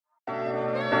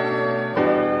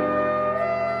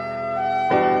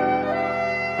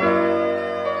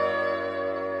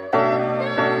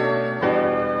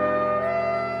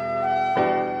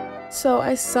So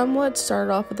I somewhat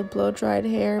started off with the blow-dried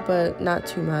hair, but not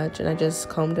too much, and I just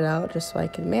combed it out just so I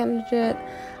could manage it.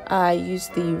 I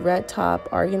used the Red Top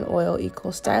Argan Oil Eco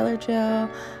Styler Gel.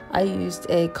 I used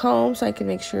a comb so I can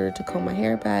make sure to comb my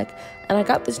hair back. And I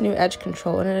got this new edge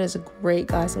control, and it is great,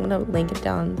 guys. I'm going to link it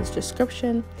down in this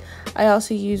description. I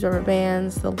also use rubber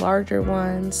bands, the larger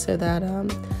ones, so that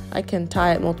I can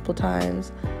tie it multiple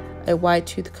times. A wide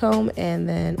tooth comb, and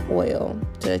then oil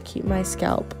to keep my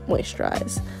scalp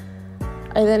moisturized.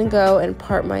 I then go and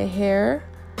part my hair.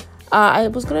 I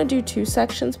was going to do 2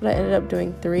 sections, but I ended up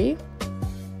doing 3.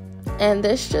 And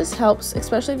this just helps,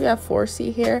 especially if you have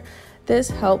 4C hair, this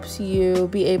helps you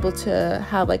be able to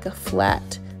have like a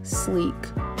flat, sleek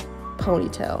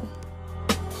ponytail.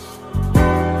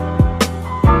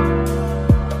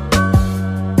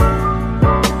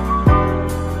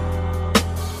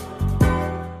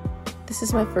 This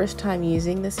is my first time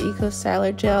using this Eco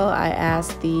Styler Gel. I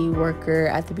asked the worker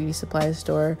at the beauty supply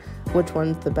store which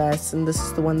one's the best, and this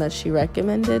is the one that she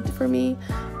recommended for me.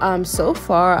 So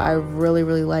far, I really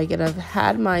like it. I've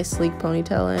had my sleek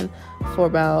ponytail in for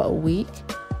about a week,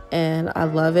 and I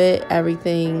love it.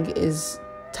 Everything is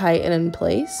tight and in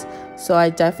place, so I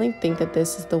definitely think that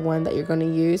this is the one that you're going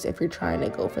to use if you're trying to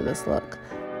go for this look.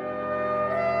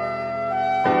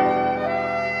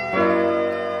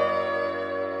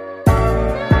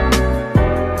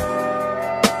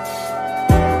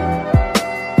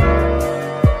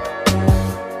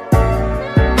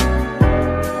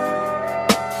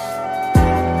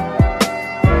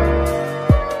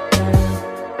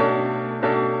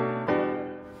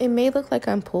 It may look like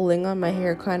I'm pulling on my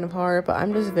hair kind of hard, but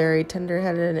I'm just very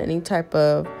tender-headed, and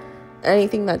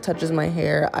anything that touches my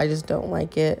hair, I just don't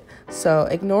like it. So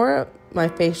ignore my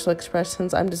facial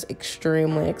expressions. I'm just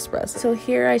extremely expressive. So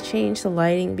here I changed the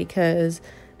lighting because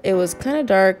it was kind of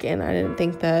dark, and I didn't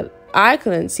think that I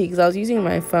couldn't see because I was using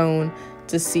my phone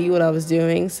to see what I was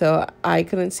doing. So I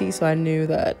couldn't see, so I knew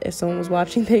that if someone was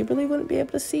watching, they really wouldn't be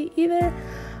able to see either.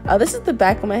 This is the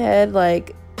back of my head.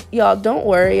 Like, y'all, don't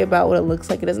worry about what it looks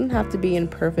like. It doesn't have to be in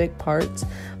perfect parts.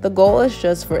 The goal is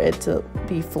just for it to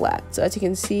be flat. So as you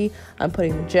can see, I'm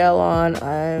putting the gel on,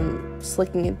 I'm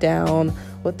slicking it down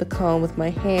with the comb with my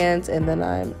hands, and then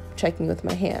I'm checking with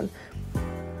my hand.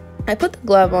 I put the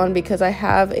glove on because I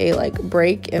have a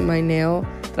break in my nail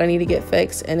that I need to get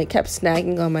fixed, and it kept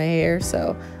snagging on my hair.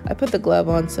 So I put the glove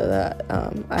on so that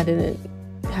I didn't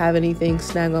have anything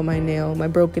snag on my nail, my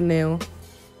broken nail.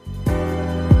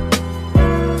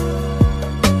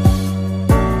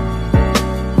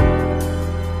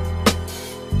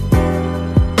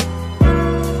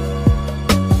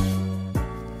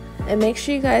 And make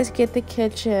sure you guys get the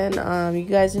kitchen. You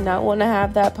guys do not want to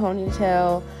have that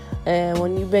ponytail, and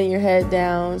when you bend your head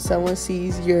down, someone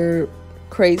sees your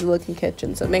crazy looking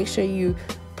kitchen. So make sure you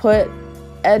put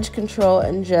edge control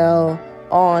and gel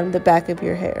on the back of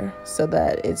your hair so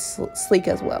that it's sleek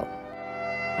as well.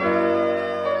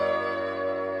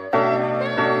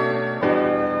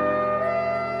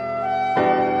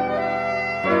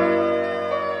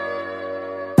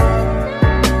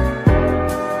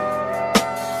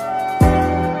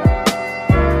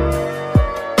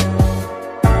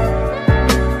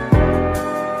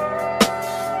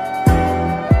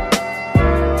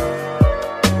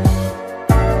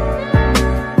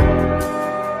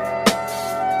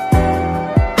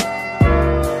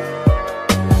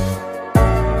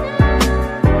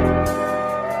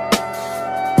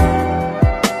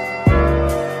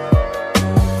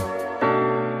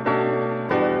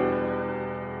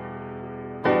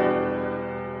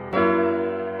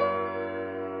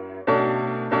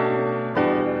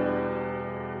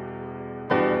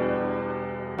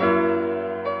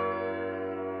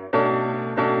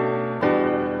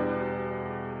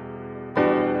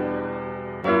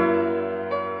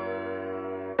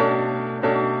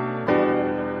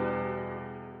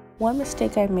 One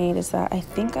mistake I made is that I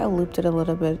think I looped it a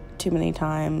little bit too many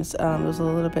times. It was a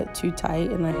little bit too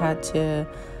tight, and I had to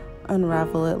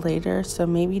unravel it later. So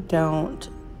maybe don't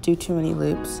do too many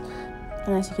loops.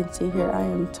 And as you can see here, I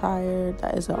am tired.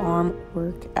 That is an arm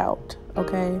workout,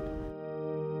 okay?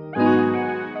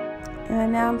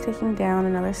 And now I'm taking down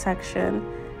another section,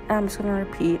 and I'm just gonna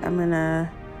repeat. I'm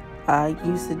gonna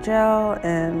use the gel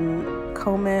and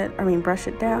brush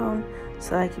it down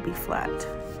so that it can be flat.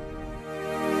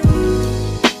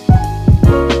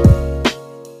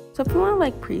 So if you want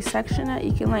to pre-section it,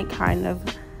 you can kind of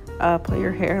put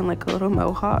your hair in a little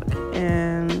mohawk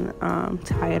and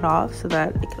tie it off so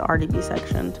that it could already be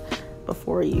sectioned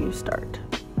before you start.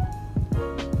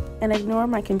 And ignore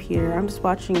my computer. I'm just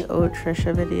watching old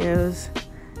Trisha videos,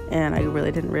 and I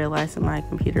really didn't realize that my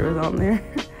computer was on there.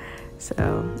 So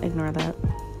ignore that.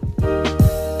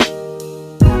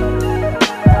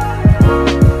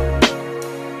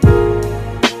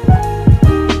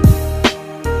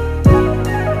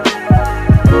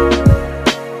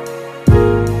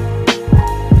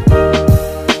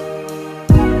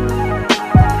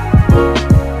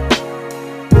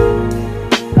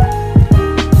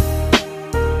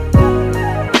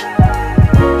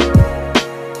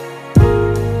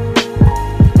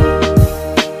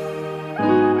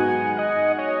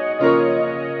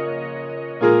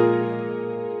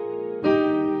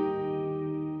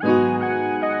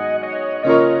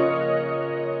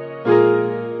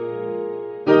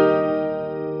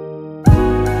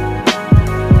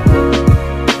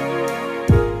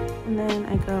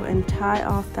 tie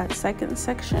off that second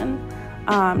section.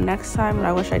 Next time, what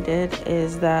I wish I did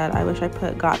is that I wish I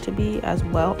put got to be as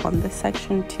well on this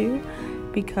section too,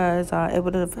 because it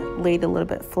would have laid a little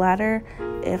bit flatter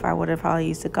if I would have probably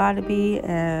used the got to be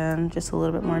and just a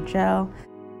little bit more gel.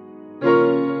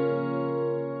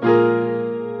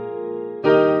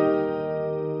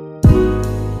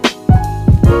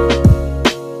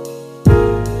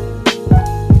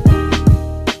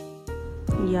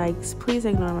 Yikes, please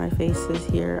ignore my faces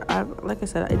here. Like I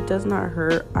said, it does not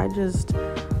hurt. I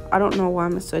don't know why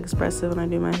I'm so expressive when I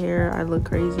do my hair. I look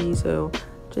crazy, so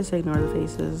just ignore the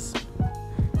faces.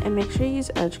 And make sure you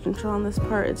use edge control on this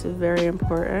part. It's very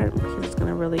important because it's going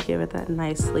to really give it that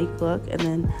nice sleek look. And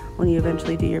then when you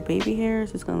eventually do your baby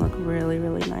hairs, it's going to look really,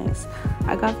 really nice.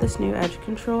 I got this new edge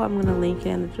control. I'm going to link it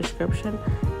in the description,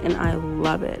 and I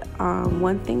love it.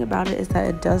 One thing about it is that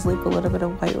it does leave a little bit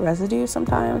of white residue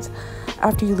sometimes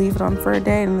after you leave it on for a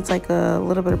day, and it's like a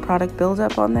little bit of product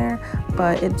buildup on there.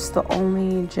 But it's the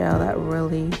only gel that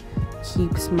really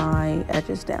keeps my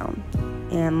edges down.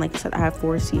 And like I said, I have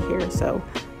 4C here, so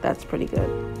that's pretty good.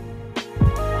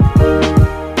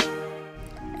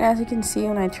 And as you can see,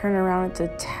 when I turn around, it's a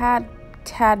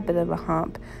tad bit of a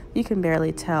hump. You can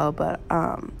barely tell, but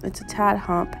it's a tad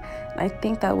hump. And I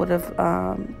think that would have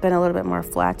been a little bit more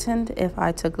flattened if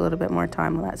I took a little bit more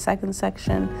time on that second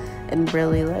section and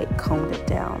really like combed it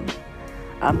down.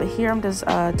 But here I'm just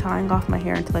tying off my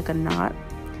hair into like a knot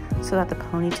so that the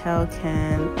ponytail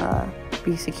can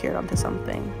be secured onto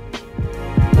something.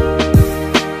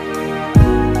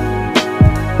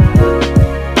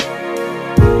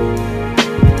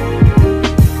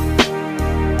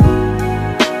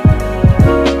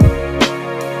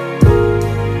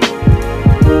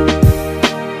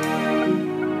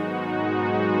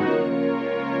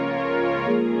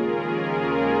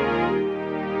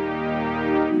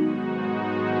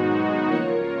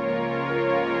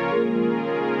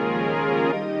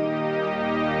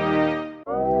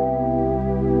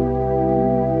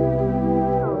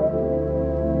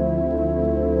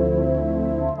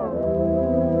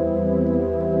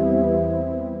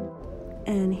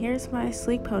 And here's my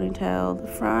sleek ponytail, the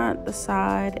front, the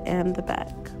side, and the back.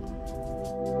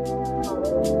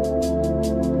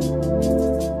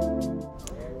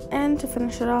 And to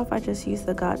finish it off, I just use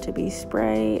the got to be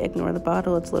spray. Ignore the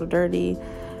bottle, it's a little dirty.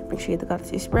 Make sure you get the got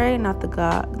to be spray, not the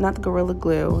Gorilla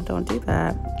Glue. Don't do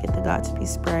that. Get the got to be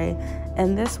spray.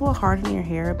 And this will harden your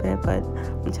hair a bit, but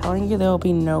I'm telling you, there will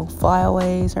be no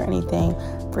flyaways or anything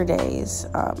for days.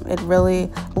 It really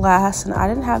lasts, and I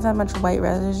didn't have that much white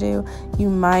residue. You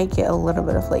might get a little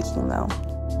bit of flaking though.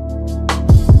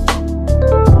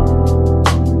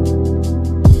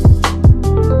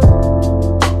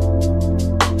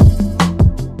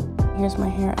 Here's my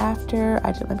hair after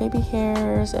I did my baby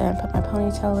hairs and put my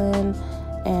ponytail in.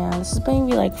 And this is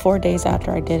maybe like 4 days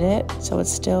after I did it, so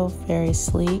it's still very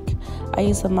sleek. I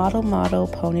use the Model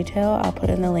ponytail. I'll put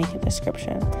in the link in the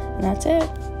description. And that's it.